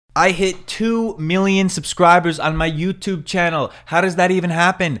I hit 2 million subscribers on my YouTube channel. How does that even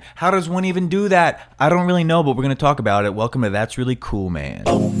happen? How does one even do that? I don't really know, but we're going to talk about it. Welcome to That's Really Cool, Man.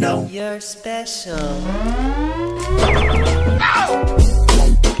 Oh no, you're special.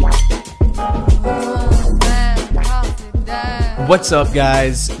 What's up,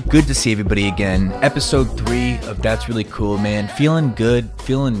 guys? Good to see everybody again. Episode 3 of That's Really Cool, Man. Feeling good,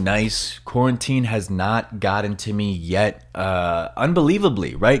 feeling nice. Quarantine has not gotten to me yet.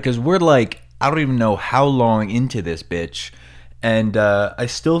 Unbelievably, right? Because we're like, I don't even know how long into this bitch. And I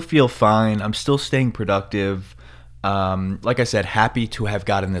still feel fine. I'm still staying productive. Like I said, happy to have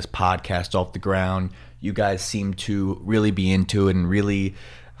gotten this podcast off the ground. You guys seem to really be into it and really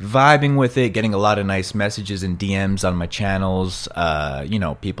vibing with it, getting a lot of nice messages and DMs on my channels.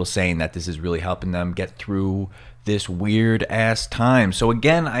 People saying that this is really helping them get through this weird ass time. So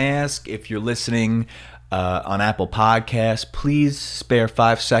again, I ask, if you're listening on Apple Podcasts, please spare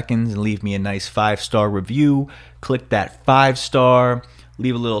 5 seconds and leave me a nice 5-star review. Click that 5-star,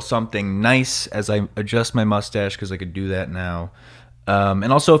 leave a little something nice as I adjust my mustache, because I could do that now.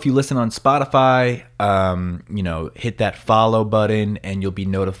 And also, if you listen on Spotify, hit that follow button and you'll be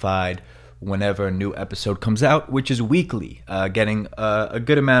notified whenever a new episode comes out, which is weekly. Getting a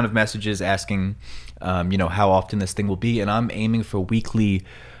good amount of messages asking, how often this thing will be, and I'm aiming for weekly,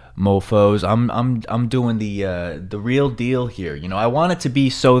 mofos. I'm doing the real deal here. I want it to be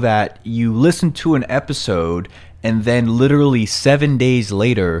so that you listen to an episode and then literally 7 days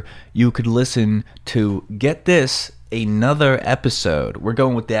later you could listen to, get this, another episode. We're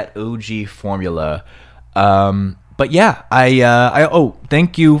going with that OG formula. But yeah, I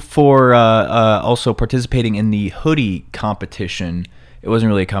thank you for also participating in the hoodie competition. It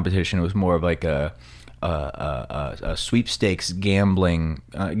wasn't really a competition. It was more of like a sweepstakes gambling.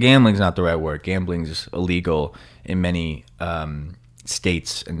 Gambling's not the right word. Gambling's illegal in many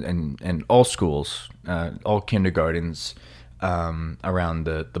states and all schools, all kindergartens around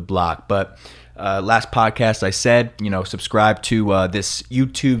the block. But last podcast I said, subscribe to this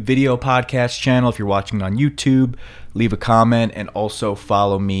YouTube video podcast channel if you're watching on YouTube. Leave a comment and also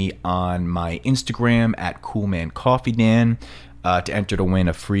follow me on my Instagram at CoolManCoffeeDan to enter to win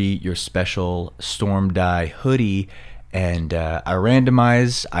a free Your Special Storm Dye hoodie. And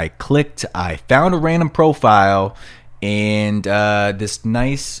I clicked, I found a random profile, and this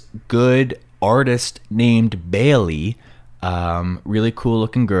nice, good artist named Bailey, really cool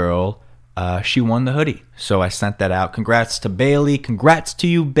looking girl, she won the hoodie. So I sent that out. Congrats to Bailey. Congrats to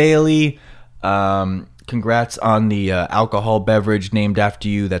you, Bailey. Congrats on the alcohol beverage named after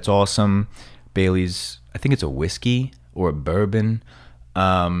you. That's awesome. Bailey's, I think it's a whiskey or a bourbon.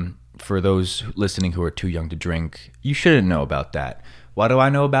 For those listening who are too young to drink, you shouldn't know about that. Why do I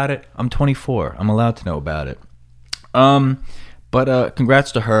know about it? I'm 24. I'm allowed to know about it. But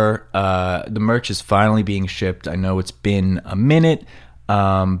congrats to her. The merch is finally being shipped. I know it's been a minute,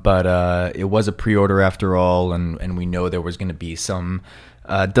 but it was a pre-order after all, and we know there was going to be some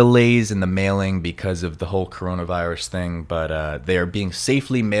delays in the mailing because of the whole coronavirus thing, but they are being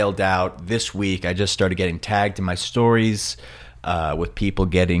safely mailed out this week. I just started getting tagged in my stories with people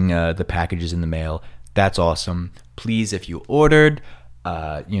getting the packages in the mail. That's awesome. Please, if you ordered,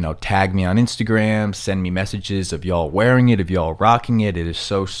 tag me on Instagram, send me messages of y'all wearing it, of y'all rocking it. It is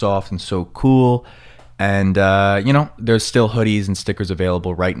so soft and so cool. And, there's still hoodies and stickers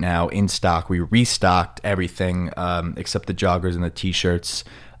available right now in stock. We restocked everything except the joggers and the t-shirts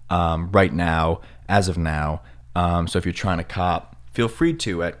right now, as of now. So if you're trying to cop, feel free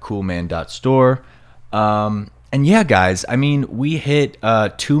to at coolman.store. And yeah, guys, we hit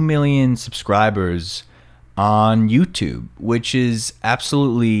 2 million subscribers on YouTube, which is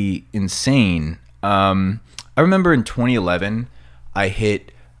absolutely insane. I remember in 2011, I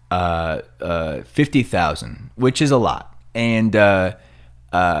hit 50,000, which is a lot, and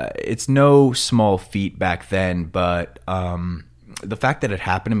it's no small feat back then. But the fact that it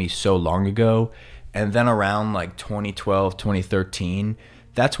happened to me so long ago, and then around like 2012, 2013,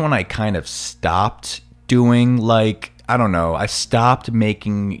 that's when I kind of stopped doing, I stopped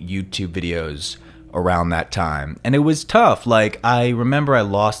making YouTube videos around that time, and it was tough. I remember I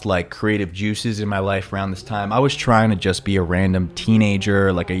lost creative juices in my life around this time. I was trying to just be a random teenager,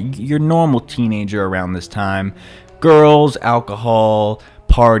 your normal teenager around this time. Girls, alcohol,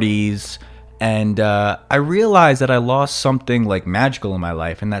 parties, and I realized that I lost something magical in my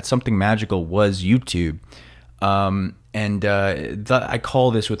life, and that something magical was YouTube. I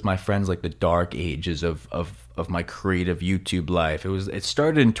call this with my friends the dark ages of my creative YouTube life. It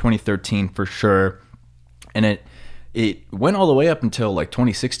started in 2013 for sure, and it went all the way up until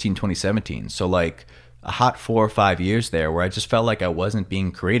 2016, 2017. So a hot 4 or 5 years there where I just felt like I wasn't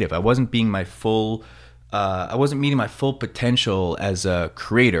being creative. I wasn't being my full, I wasn't meeting my full potential as a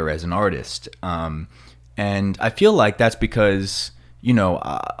creator, as an artist. And I feel like that's because,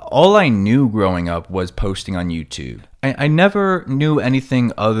 all I knew growing up was posting on YouTube. I never knew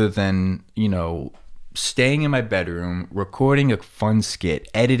anything other than, staying in my bedroom, recording a fun skit,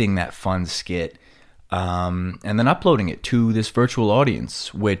 editing that fun skit, and then uploading it to this virtual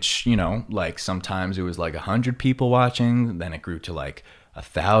audience, which, like sometimes it was like 100 people watching, then it grew to like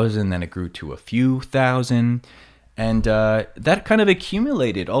 1,000, then it grew to a few thousand. And that kind of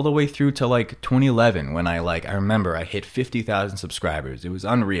accumulated all the way through to like 2011 when I remember I hit 50,000 subscribers. It was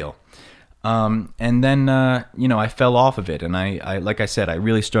unreal. And then, I fell off of it. And I, like I said, I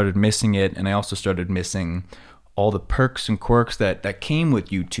really started missing it. And I also started missing all the perks and quirks that came with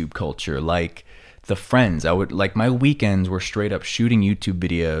YouTube culture, like the friends. My weekends were straight up shooting YouTube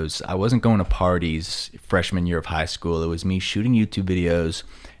videos. I wasn't going to parties freshman year of high school. It was me shooting YouTube videos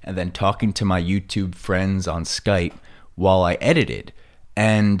and then talking to my YouTube friends on Skype while I edited.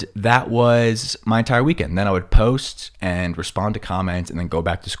 And that was my entire weekend. Then I would post and respond to comments and then go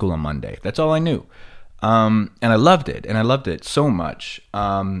back to school on Monday. That's all I knew. And I loved it. And I loved it so much.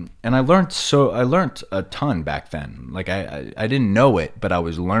 And I learned a ton back then. Like I didn't know it, but I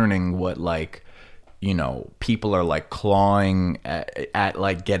was learning what people are like clawing at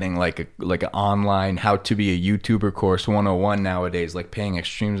like getting like an online how to be a YouTuber course 101 nowadays, like paying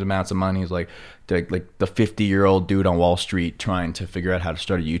extreme amounts of money. Is like the 50-year-old dude on Wall Street trying to figure out how to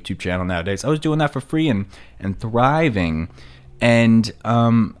start a YouTube channel nowadays. I was doing that for free and thriving. And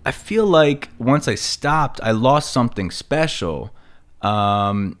I feel like once I stopped, I lost something special.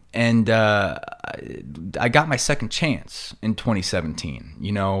 And I got my second chance in 2017,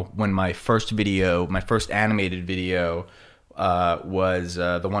 when my first animated video was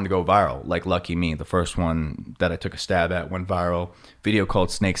the one to go viral, like Lucky Me. The first one that I took a stab at went viral. Video called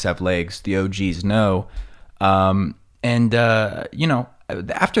Snakes Have Legs. The OGs know. After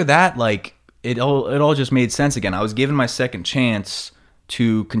that, like it all just made sense again. I was given my second chance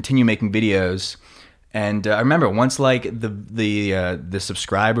to continue making videos. And I remember once like the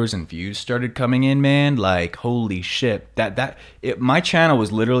subscribers and views started coming in, man, like holy shit, my channel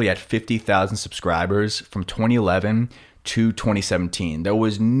was literally at 50,000 subscribers from 2011 to 2017. There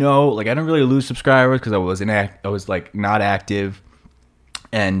was no, I didn't really lose subscribers because I was like not active,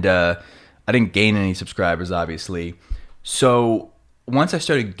 and I didn't gain any subscribers, obviously. So once I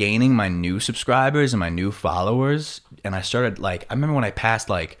started gaining my new subscribers and my new followers, and I started I remember when I passed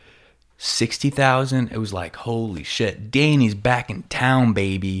 60,000, it was like, holy shit, Danny's back in town,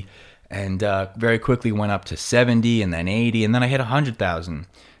 baby. And very quickly went up to 70 and then 80, and then I hit 100,000,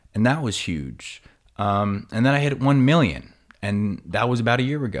 and that was huge. And then I hit 1 million, and that was about a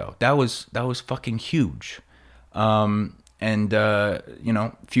year ago. That was fucking huge. A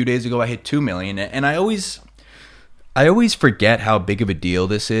few days ago I hit 2 million, and I always forget how big of a deal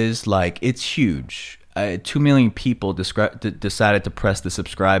this is. Like, it's huge. 2 million people decided to press the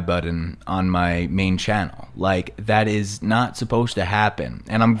subscribe button on my main channel. Like, that is not supposed to happen.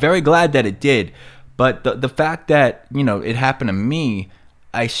 And I'm very glad that it did. But the fact that, it happened to me,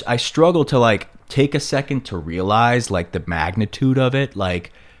 I struggle to take a second to realize the magnitude of it.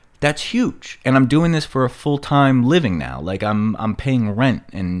 That's huge. And I'm doing this for a full-time living now. I'm paying rent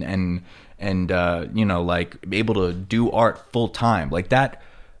and able to do art full-time.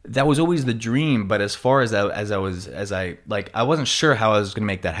 That was always the dream, but as far as I wasn't sure how I was going to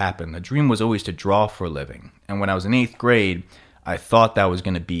make that happen. The dream was always to draw for a living. And when I was in 8th grade, I thought that was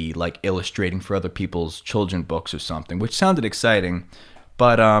going to be illustrating for other people's children's books or something, which sounded exciting.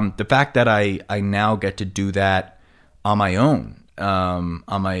 But the fact that I now get to do that on my own,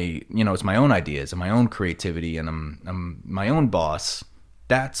 it's my own ideas and my own creativity, and I'm my own boss,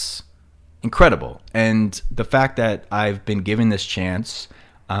 that's incredible. And the fact that I've been given this chance,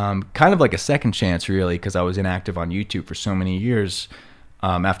 kind of like a second chance, really, because I was inactive on YouTube for so many years.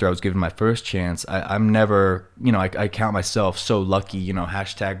 After I was given my first chance, I'm never, I count myself so lucky,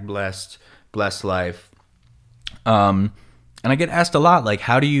 hashtag blessed life. And I get asked a lot,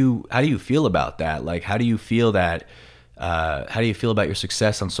 how do you feel about that? How do you feel that, how do you feel about your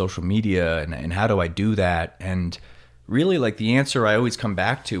success on social media, and how do I do that? And really, the answer I always come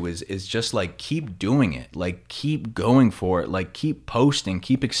back to is just keep doing it, keep going for it, keep posting,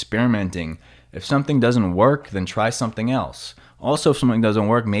 keep experimenting. If something doesn't work, then try something else. Also, if something doesn't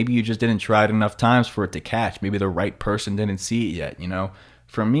work, maybe you just didn't try it enough times for it to catch. Maybe the right person didn't see it yet.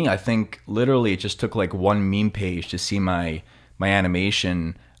 For me, I think literally it just took one meme page to see my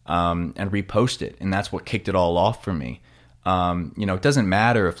animation and repost it, and that's what kicked it all off for me. It doesn't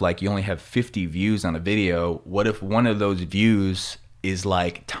matter if like you only have 50 views on a video. What if one of those views is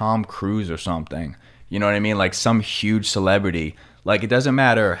like Tom Cruise or something? You know what I mean? Like some huge celebrity. Like it doesn't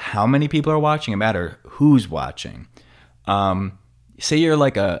matter how many people are watching, it matters who's watching. Say you're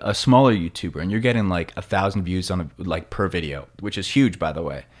like a smaller YouTuber and you're getting like 1,000 views on like per video, which is huge, by the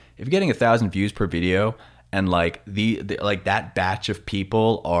way. If you're getting 1,000 views per video and like the like that batch of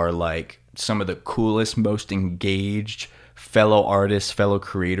people are like some of the coolest, most engaged fellow artists, fellow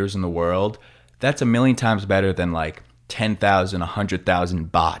creators in the world, that's a million times better than like 10,000,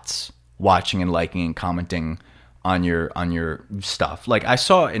 100,000 bots watching and liking and commenting on your stuff. Like I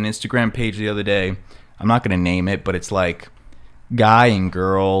saw an Instagram page the other day. I'm not going to name it, but it's like guy and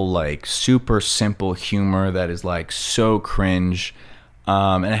girl, like super simple humor that is like so cringe.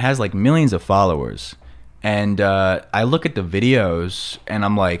 And it has like millions of followers. And I look at the videos and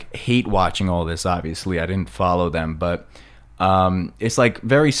I'm like, hate watching all this. Obviously, I didn't follow them, but it's like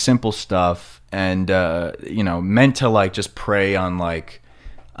very simple stuff and, meant to like just prey on like,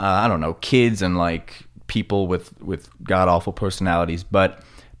 I don't know, kids and like people with god awful personalities. But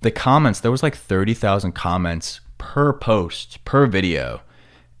the comments, there was like 30,000 comments per post, per video.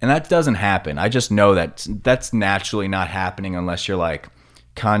 And that doesn't happen. I just know that that's naturally not happening unless you're like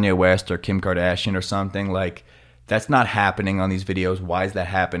Kanye West or Kim Kardashian or something. Like that's not happening on these videos. Why is that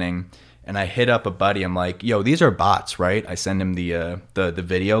happening? And I hit up a buddy. I'm like, yo, these are bots, right? I send him the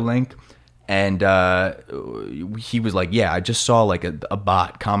video link. And he was like, yeah, I just saw like a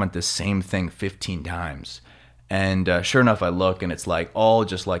bot comment the same thing 15 times. And sure enough, I look and it's like all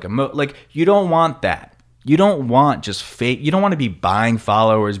just like like you don't want that. You don't want just fake. You don't want to be buying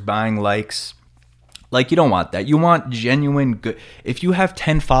followers, buying likes. Like you don't want that. You want genuine good. If you have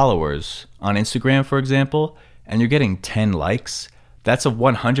 10 followers on Instagram, for example, and you're getting 10 likes, that's a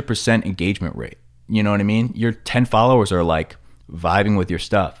 100% engagement rate. You know what I mean? Your 10 followers are like vibing with your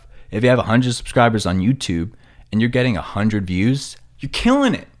stuff. If you have 100 subscribers on YouTube and you're getting 100 views, you're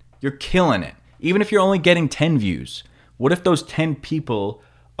killing it. You're killing it. Even if you're only getting 10 views, what if those 10 people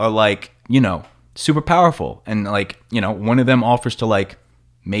are like, super powerful and like, one of them offers to like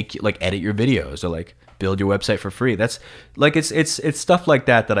make like edit your videos or like build your website for free. That's like, it's stuff like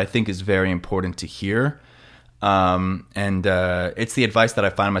that I think is very important to hear. And it's the advice that I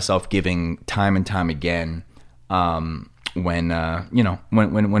find myself giving time and time again. When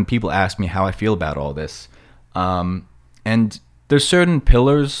people ask me how I feel about all this. And there's certain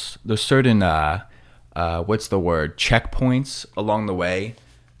pillars, there's certain, checkpoints along the way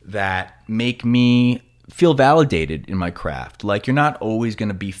that make me feel validated in my craft. Like you're not always going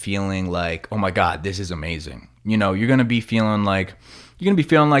to be feeling like, oh my God, this is amazing. You're going to be feeling like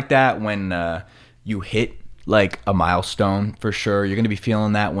that when you hit like a milestone for sure. You're going to be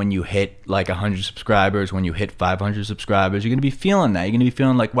feeling that when you hit like 100 subscribers, when you hit 500 subscribers, you're going to be feeling that. You're going to be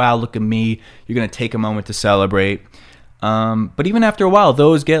feeling like, wow, look at me. You're going to take a moment to celebrate. But even after a while,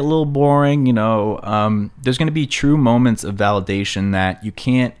 those get a little boring. There's going to be true moments of validation that you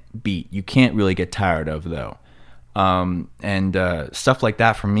can't beat. You can't really get tired of though. And stuff like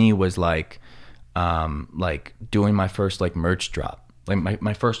that for me was like doing my first like merch drop. Like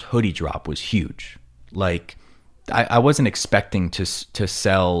my first hoodie drop was huge. Like I wasn't expecting to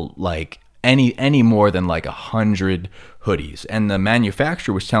sell like any more than like 100 hoodies, and the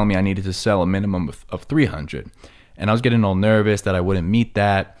manufacturer was telling me I needed to sell a minimum of 300, and I was getting all nervous that I wouldn't meet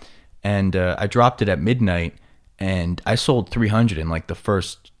that, and I dropped it at midnight, and I sold 300 in like the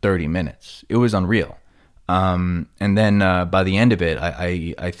first 30 minutes. It was unreal. And then by the end of it,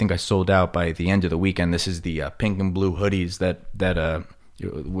 I think I sold out by the end of the weekend. This is the pink and blue hoodies that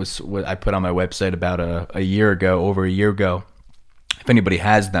was what I put on my website about over a year ago. If anybody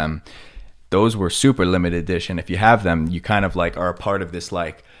has them, those were super limited edition. If you have them, you kind of like are a part of this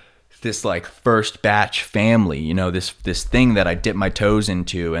first batch family, this thing that I dipped my toes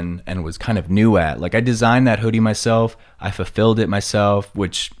into and was kind of new at. Like I designed that hoodie myself. I fulfilled it myself,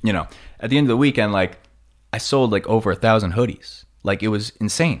 which, at the end of the weekend, like I sold like over 1,000 hoodies. Like it was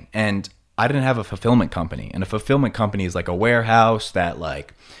insane. And I didn't have a fulfillment company, and a fulfillment company is like a warehouse that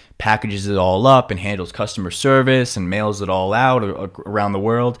like packages it all up and handles customer service and mails it all out around the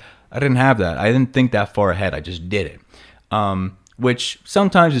world. I didn't have that. I didn't think that far ahead. I just did it, which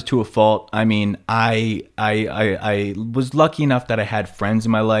sometimes is to a fault. I mean, I was lucky enough that I had friends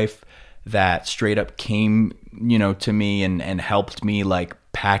in my life that straight up came, to me and helped me like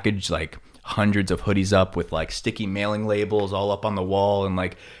package like hundreds of hoodies up with like sticky mailing labels all up on the wall, and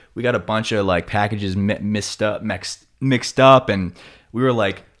like we got a bunch of like packages mixed up, and we were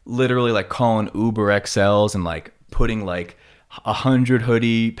like literally like calling Uber XLs and like putting like 100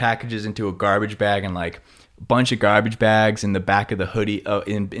 hoodie packages into a garbage bag and like a bunch of garbage bags in the back of the hoodie,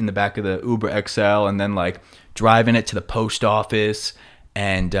 in the back of the Uber XL, and then like driving it to the post office.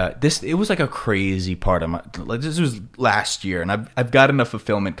 And it was like a crazy part of my, like, this was last year, and I've gotten a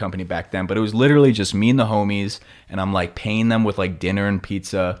fulfillment company back then, but it was literally just me and the homies, and I'm like paying them with like dinner and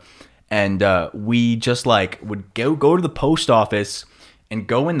pizza, and we just like would go to the post office and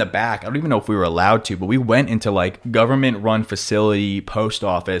go in the back. I don't even know if we were allowed to, but we went into like government run facility post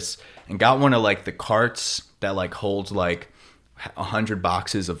office and got one of like the carts that like holds like 100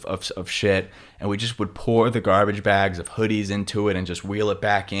 boxes of shit, and we just would pour the garbage bags of hoodies into it and just wheel it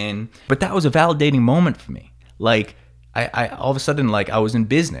back in. But that was a validating moment for me. Like I all of a sudden, like, I was in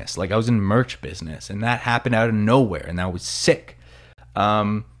business, like I was in merch business, and that happened out of nowhere, and that was sick.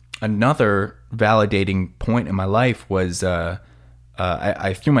 Another validating point in my life was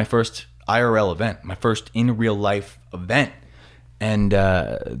I threw my first IRL event, my first in real life event, and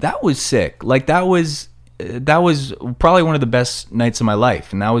that was sick. Like that was probably one of the best nights of my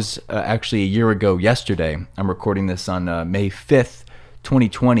life, and that was actually a year ago yesterday. I'm recording this on May 5th,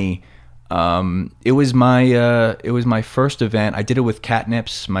 2020. It was my first event. I did it with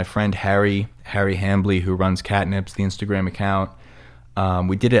Catnips, my friend Harry Hambley, who runs Catnips, the Instagram account.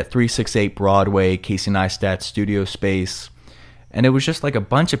 We did it at 368 Broadway, Casey Neistat studio space. And it was just like a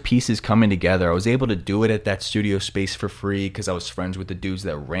bunch of pieces coming together. I was able to do it at that studio space for free because I was friends with the dudes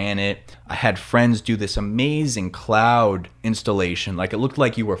that ran it. I had friends do this amazing cloud installation. Like, it looked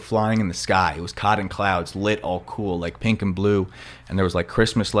like you were flying in the sky. It was cotton clouds, lit all cool, like pink and blue. And there was like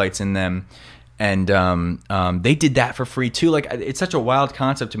Christmas lights in them. And they did that for free too. Like, it's such a wild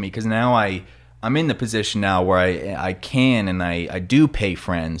concept to me because now I'm in the position now where I can and I do pay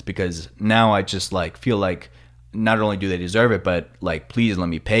friends, because now I just like feel like not only do they deserve it, but like, please let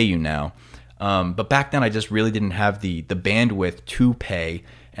me pay you now. But back then I just really didn't have the bandwidth to pay,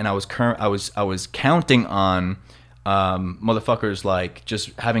 and I was counting on motherfuckers like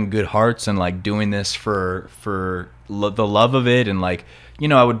just having good hearts and like doing this for the love of it, and like, you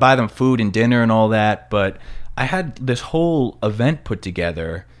know, I would buy them food and dinner and all that. But I had this whole event put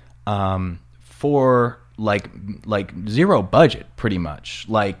together for like zero budget, pretty much.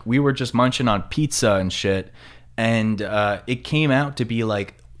 Like, we were just munching on pizza and shit. And it came out to be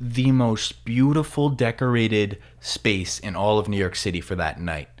like the most beautiful decorated space in all of New York City for that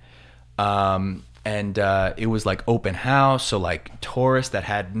night. And it was like open house. So like tourists that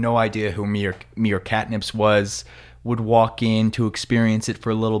had no idea who me or Catnips was would walk in to experience it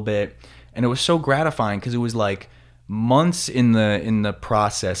for a little bit. And it was so gratifying because it was like months in the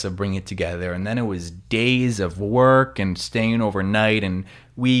process of bringing it together. And then it was days of work and staying overnight. And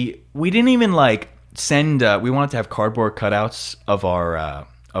we didn't even like we wanted to have cardboard cutouts of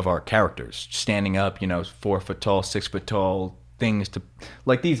our characters standing up, you know, 4 foot tall, 6 foot tall things, to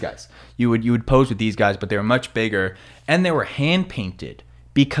like these guys. You would pose with these guys, but they were much bigger, and they were hand painted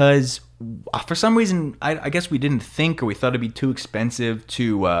because for some reason I guess we didn't think, or we thought it'd be too expensive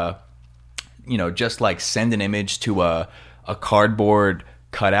to you know, just like send an image to a cardboard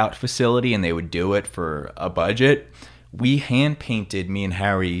cutout facility and they would do it for a budget. We hand painted, me and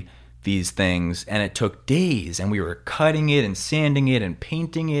Harry, these things, and it took days, and we were cutting it and sanding it and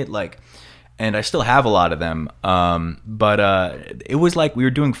painting it, like, and I still have a lot of them, but it was like we were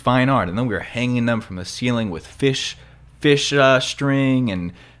doing fine art, and then we were hanging them from the ceiling with fish string,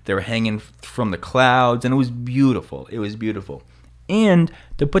 and they were hanging from the clouds, and it was beautiful. And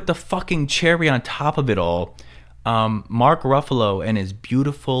to put the fucking cherry on top of it all, Mark Ruffalo and his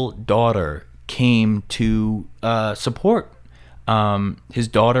beautiful daughter came to support. His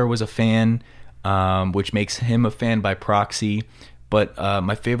daughter was a fan, which makes him a fan by proxy. But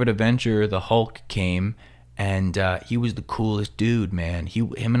my favorite Avenger, the Hulk, came, and he was the coolest dude, man.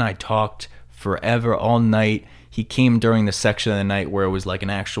 Him and I talked forever, all night. He came during the section of the night where it was like an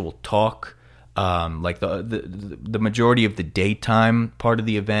actual talk. Like the majority of the daytime part of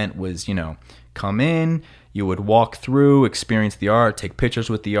the event was, you know, come in, you would walk through, experience the art, take pictures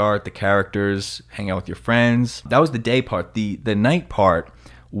with the art, the characters, hang out with your friends. That was the day part. The night part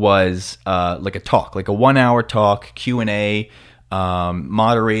was like a talk, like a 1 hour talk, Q&A,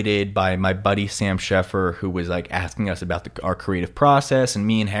 moderated by my buddy Sam Sheffer, who was like asking us about our creative process, and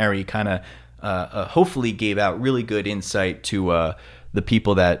me and Harry kind of hopefully gave out really good insight to the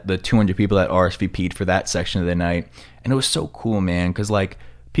 200 people that RSVP'd for that section of the night. And it was so cool, man, because like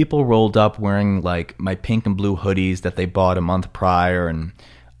people rolled up wearing like my pink and blue hoodies that they bought a month prior, and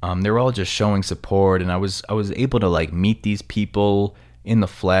they were all just showing support. And I was able to like meet these people in the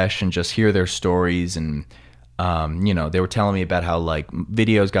flesh and just hear their stories. And you know, they were telling me about how like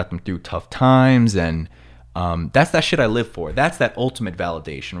videos got them through tough times, and That's that shit I live for. That's that ultimate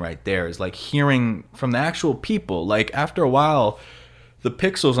validation right there, is like hearing from the actual people. Like after a while, the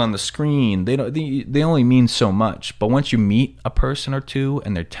pixels on the screen, they only mean so much. But once you meet a person or two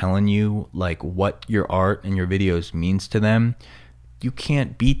and they're telling you like what your art and your videos means to them, you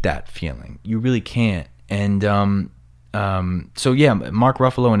can't beat that feeling. You really can't. And so yeah, Mark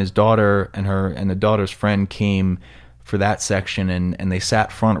Ruffalo and his daughter and the daughter's friend came for that section, and they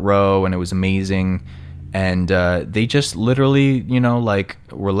sat front row, and it was amazing. And they just literally, like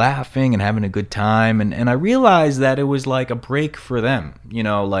were laughing and having a good time. And I realized that it was like a break for them.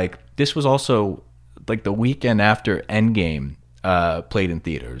 Like this was also like the weekend after Endgame played in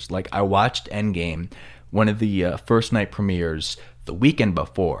theaters. Like I watched Endgame, one of the first night premieres, the weekend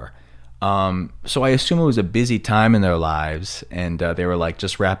before. So I assume it was a busy time in their lives, and they were like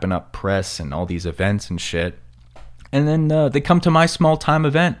just wrapping up press and all these events and shit. And then they come to my small time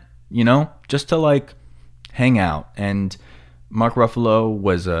event, just to like hang out. And Mark Ruffalo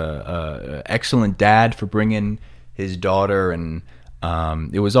was a excellent dad for bringing his daughter, and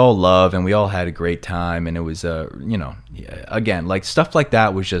it was all love, and we all had a great time. And it was again, like stuff like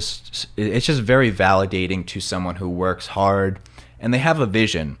that was it's just very validating to someone who works hard and they have a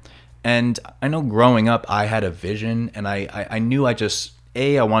vision. And I know growing up I had a vision, and I knew I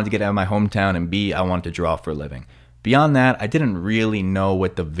wanted to get out of my hometown, and B, I wanted to draw for a living. Beyond that, I didn't really know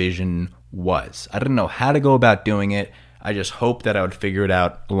what the vision was. I didn't know how to go about doing it. I just hoped that I would figure it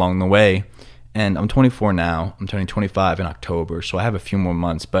out along the way. And I'm 24 now. I'm turning 25 in October, so I have a few more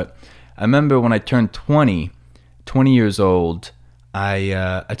months. But I remember when I turned 20 years old,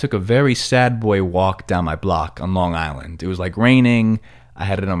 I took a very sad boy walk down my block on Long Island. It was like raining. I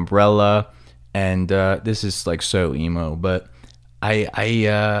had an umbrella, and this is like so emo, but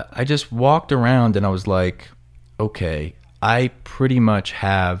I just walked around, and I was like, okay, I pretty much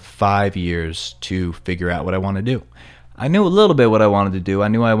have 5 years to figure out what I want to do. I knew a little bit what I wanted to do. I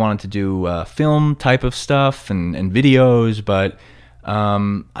knew I wanted to do film type of stuff and videos, but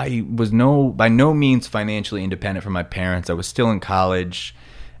I was by no means financially independent from my parents. I was still in college.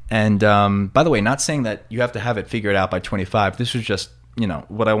 And by the way, not saying that you have to have it figured out by 25. This was just,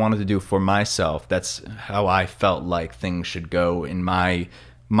 what I wanted to do for myself. That's how I felt like things should go in my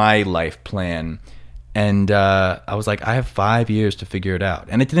life plan. And I was like, I have 5 years to figure it out.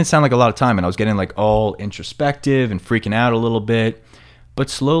 And it didn't sound like a lot of time. And I was getting like all introspective and freaking out a little bit. But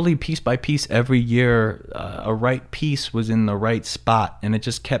slowly, piece by piece, every year, a right piece was in the right spot. And it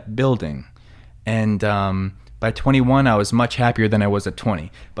just kept building. And by 21, I was much happier than I was at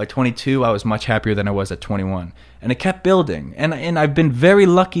 20. By 22, I was much happier than I was at 21. And it kept building. And I've been very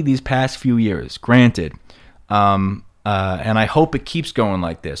lucky these past few years, granted. And I hope it keeps going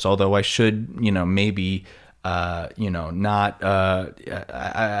like this. Although I should, maybe, not.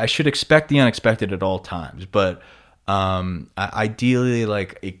 I should expect the unexpected at all times. But ideally,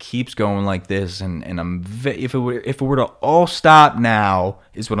 like it keeps going like this. And if it were to all stop now,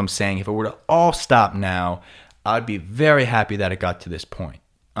 is what I'm saying. If it were to all stop now, I'd be very happy that it got to this point.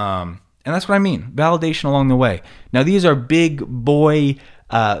 And that's what I mean. Validation along the way. Now, these are big boy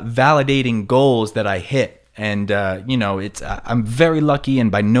validating goals that I hit. And, I'm very lucky,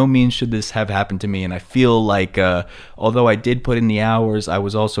 and by no means should this have happened to me. And I feel like, although I did put in the hours, I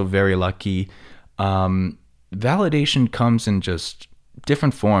was also very lucky. Validation comes in just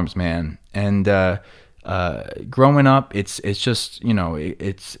different forms, man. And growing up, it's just,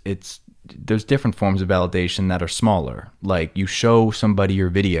 there's different forms of validation that are smaller. Like you show somebody your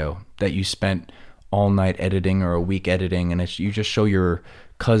video that you spent all night editing or a week editing, and you just show your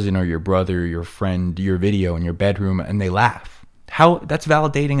cousin or your brother or your friend your video in your bedroom, and they laugh. That's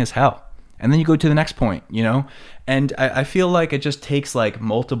validating as hell. And then you go to the next point, and I feel like it just takes like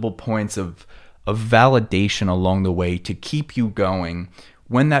multiple points of validation along the way to keep you going.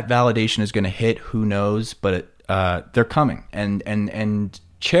 When that validation is going to hit, who knows, but they're coming, and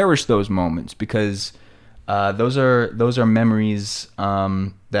cherish those moments, because those are memories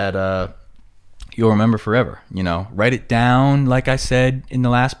that you'll remember forever. Write it down. Like I said in the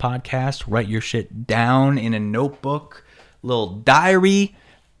last podcast, write your shit down in a notebook, little diary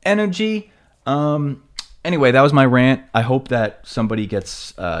energy. Anyway, that was my rant. I hope that somebody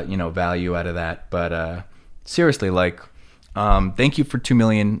gets value out of that. But seriously, thank you for 2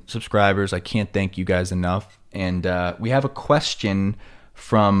 million subscribers. I can't thank you guys enough. And we have a question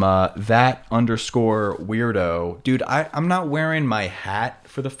from that_weirdo. Dude, I'm not wearing my hat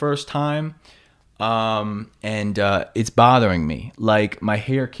for the first time. And it's bothering me. Like, my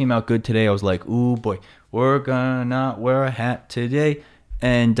hair came out good today. I was like, ooh boy, we're gonna not wear a hat today.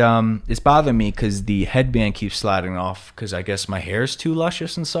 And it's bothering me because the headband keeps sliding off, because I guess my hair is too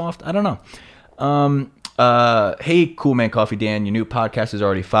luscious and soft. I don't know. Hey, Cool Man Coffee Dan, your new podcast is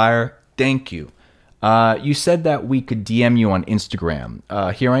already fire. Thank you. You said that we could DM you on Instagram.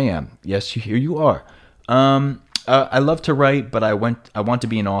 Here I am. Yes, here you are. I love to write, but I want to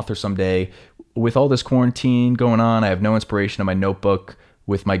be an author someday. With all this quarantine going on, I have no inspiration in my notebook.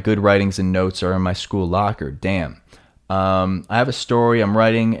 With my good writings and notes are in my school locker. Damn. I have a story I'm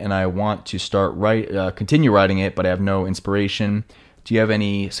writing, and I want to continue writing it, but I have no inspiration. Do you have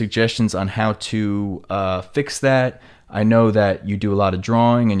any suggestions on how to fix that? I know that you do a lot of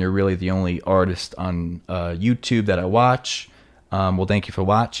drawing, and you're really the only artist on YouTube that I watch. Well, thank you for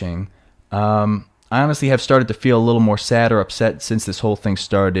watching. I honestly have started to feel a little more sad or upset since this whole thing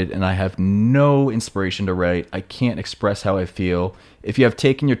started, and I have no inspiration to write. I can't express how I feel. If you have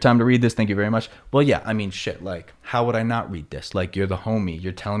taken your time to read this, thank you very much. Well, yeah, I mean, shit, like, how would I not read this? Like, you're the homie.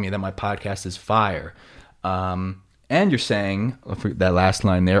 You're telling me that my podcast is fire. And you're saying, that last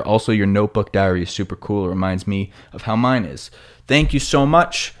line there, also your notebook diary is super cool. It reminds me of how mine is. Thank you so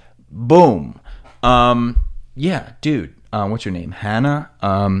much. Boom. Yeah, dude. What's your name? Hannah?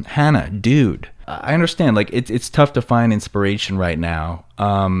 Hannah, dude. I understand. Like, it's tough to find inspiration right now.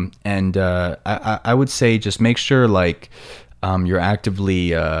 And I would say just make sure, like, you're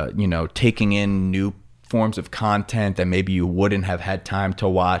actively, taking in new forms of content that maybe you wouldn't have had time to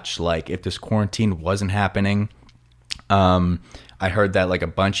watch, like, if this quarantine wasn't happening. I heard that, like, a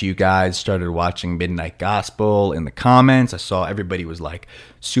bunch of you guys started watching Midnight Gospel in the comments. I saw everybody was, like,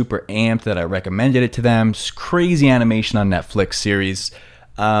 super amped that I recommended it to them. It's crazy animation on Netflix series.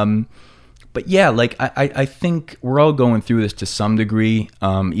 But yeah, like, I think we're all going through this to some degree.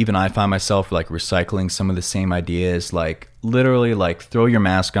 Even I find myself, like, recycling some of the same ideas. Like, literally, like, throw your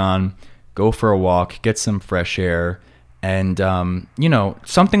mask on, go for a walk, get some fresh air, and,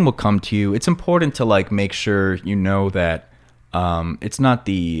 something will come to you. It's important to, like, make sure you know that it's not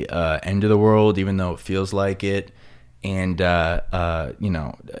the end of the world, even though it feels like it. And,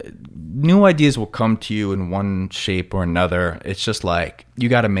 new ideas will come to you in one shape or another. It's just like, you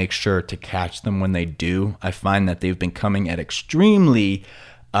got to make sure to catch them when they do. I find that they've been coming at extremely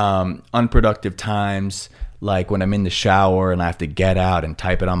unproductive times, like when I'm in the shower and I have to get out and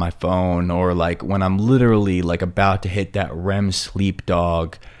type it on my phone, or like when I'm literally, like, about to hit that REM sleep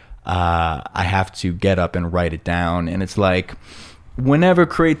dog, I have to get up and write it down. And it's like, whenever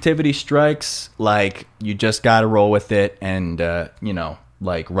creativity strikes, like, you just got to roll with it and,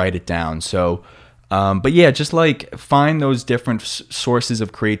 like, write it down. So, but yeah, just, like, find those different sources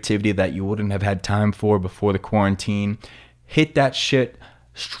of creativity that you wouldn't have had time for before the quarantine. Hit that shit,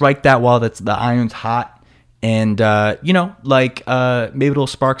 strike that while the iron's hot, and, maybe it'll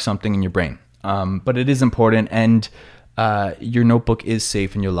spark something in your brain. But it is important, and your notebook is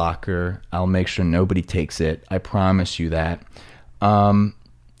safe in your locker. I'll make sure nobody takes it. I promise you that.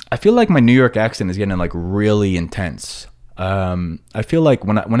 I feel like my New York accent is getting, like, really intense. I feel like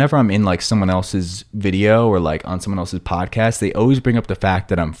whenever I'm in, like, someone else's video or, like, on someone else's podcast, they always bring up the fact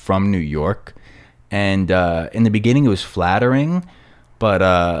that I'm from New York. And in the beginning, it was flattering,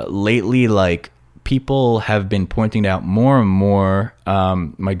 but lately, like, people have been pointing out more and more.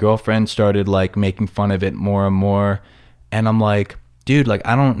 My girlfriend started, like, making fun of it more and more, and I'm like, dude, like,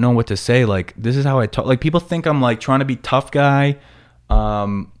 I don't know what to say. Like, this is how I talk. Like, people think I'm, like, trying to be tough guy.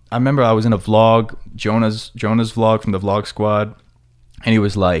 I remember I was in a vlog, Jonah's vlog from the Vlog Squad, and he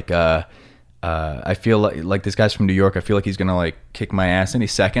was like, I feel like this guy's from New York. I feel like he's gonna, like, kick my ass any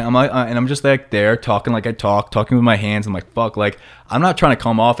second. I'm like, and I'm just, like, there talking like I talking with my hands. I'm like, fuck, like, I'm not trying to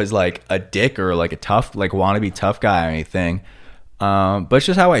come off as, like, a dick or, like, a tough, like, wannabe tough guy or anything. But it's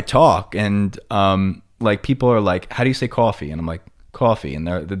just how I talk. And like, people are like, how do you say coffee? And I'm like, coffee. And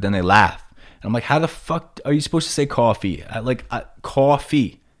then they laugh. And I'm like, how the fuck are you supposed to say coffee?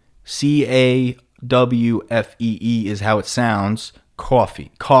 Coffee. Cawfee is how it sounds.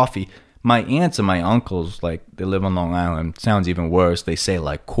 Coffee. My aunts and my uncles, like, they live on Long Island. It sounds even worse. They say,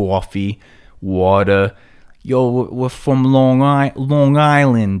 like, coffee, water. Yo, we're from Long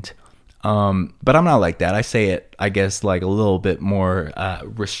Island. But I'm not like that. I say it, I guess, like, a little bit more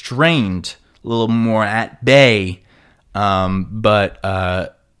restrained, a little more at bay. But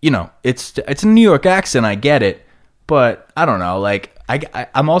it's a New York accent. I get it. But I don't know, like,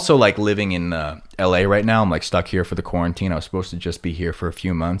 I'm also, like, living in LA right now. I'm, like, stuck here for the quarantine. I was supposed to just be here for a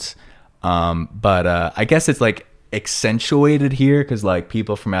few months. But I guess it's, like, accentuated here because, like,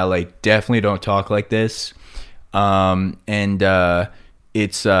 people from LA definitely don't talk like this. It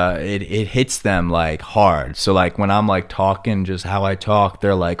hits them, like, hard. So, like, when I'm, like, talking just how I talk,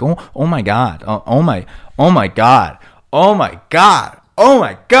 they're like, oh my God. Oh my God. Oh my God. Oh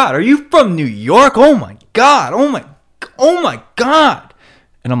my God. Are you from New York? Oh my God. Oh my God.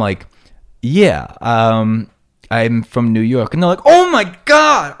 And I'm like, yeah, I'm from New York, and they're like, oh my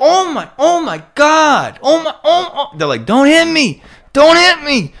god, oh my god, oh. They're like, don't hit me.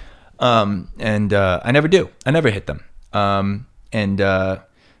 And I never do. I never hit them.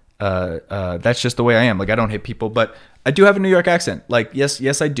 That's just the way I am. Like, I don't hit people, but I do have a New York accent. Like,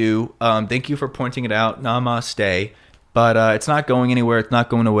 yes, I do. Thank you for pointing it out. Namaste. But it's not going anywhere. It's not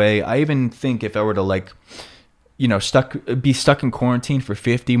going away. I even think if I were to, like, you know, be stuck in quarantine for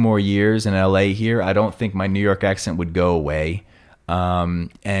 50 more years in LA here, I don't think my New York accent would go away.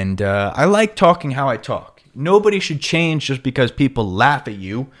 I like talking how I talk. Nobody should change just because people laugh at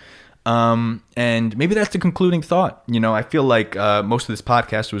you. And maybe that's the concluding thought. You know, I feel like most of this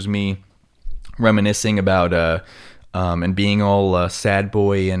podcast was me reminiscing about and being all sad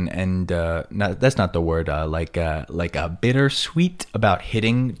boy and that's not the word, like a bittersweet about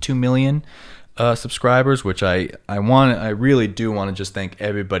hitting 2 million subscribers, which I really do want to just thank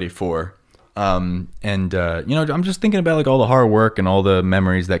everybody for. You know, I'm just thinking about like all the hard work and all the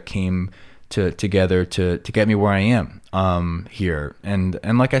memories that came together to get me where I am here. And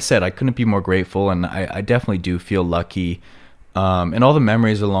like I said, I couldn't be more grateful, and I definitely do feel lucky. And all the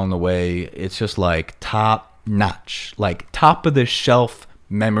memories along the way, it's just like top notch, like top of the shelf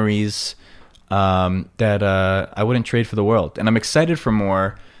memories that I wouldn't trade for the world. And I'm excited for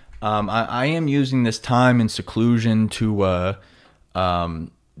more. I am using this time in seclusion to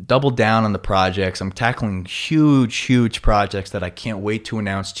double down on the projects. I'm tackling huge projects that I can't wait to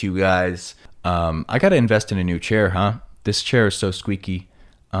announce to you guys. I got to invest in a new chair, huh? This chair is so squeaky.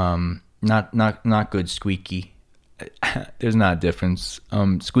 Not good squeaky. There's not a difference.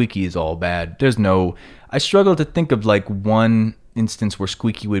 Squeaky is all bad. I struggle to think of like one instance where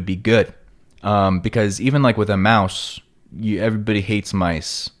squeaky would be good. Because even like with a mouse, everybody hates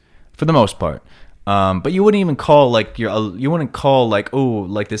mice for the most part. But you wouldn't even call like you wouldn't call like, oh,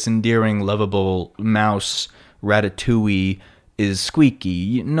 like this endearing, lovable mouse Ratatouille is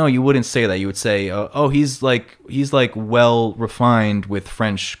squeaky. No, you wouldn't say that. You would say, oh, he's like well refined with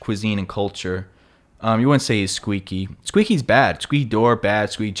French cuisine and culture. You wouldn't say he's squeaky. Squeaky's bad. Squeaky door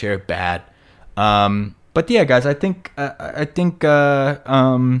bad. Squeaky chair bad. But yeah, guys, I think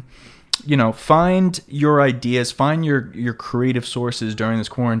you know, find your ideas, find your creative sources during this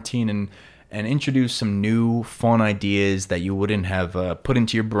quarantine, and introduce some new fun ideas that you wouldn't have put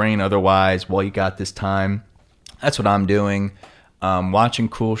into your brain otherwise while you got this time. That's what I'm doing. Watching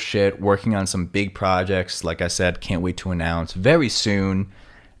cool shit, working on some big projects. Like I said, can't wait to announce very soon.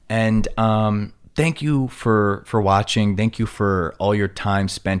 And thank you for watching. Thank you for all your time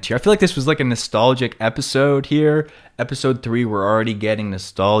spent here. I feel like this was like a nostalgic episode here. Episode 3, we're already getting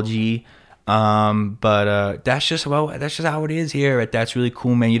nostalgia. But that's just how it is here at That's Really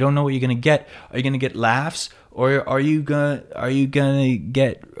Cool, man. You don't know what you're gonna get. Are you gonna get laughs, or are you gonna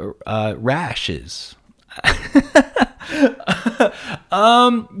get rashes?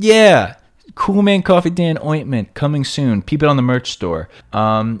 Yeah. Cool Man Coffee Dan ointment coming soon. Peep it on the merch store.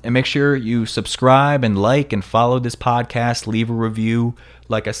 And make sure you subscribe and like and follow this podcast. Leave a review.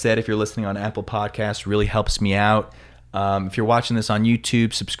 Like I said, if you're listening on Apple Podcasts, really helps me out. If you're watching this on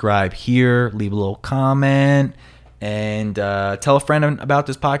YouTube, subscribe here. Leave a little comment. And tell a friend about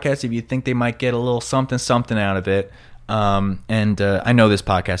this podcast if you think they might get a little something out of it. I know this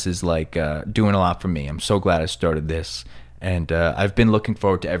podcast is like doing a lot for me. I'm so glad I started this. And I've been looking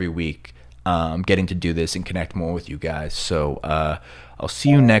forward to every week getting to do this and connect more with you guys. So I'll see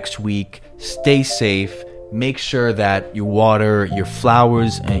you next week. Stay safe. Make sure that you water your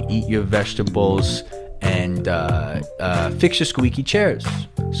flowers and eat your vegetables. And fix your squeaky chairs.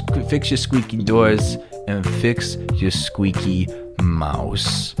 Fix your squeaky doors. And fix your squeaky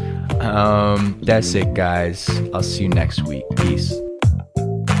mouse. That's it, guys. I'll see you next week. Peace.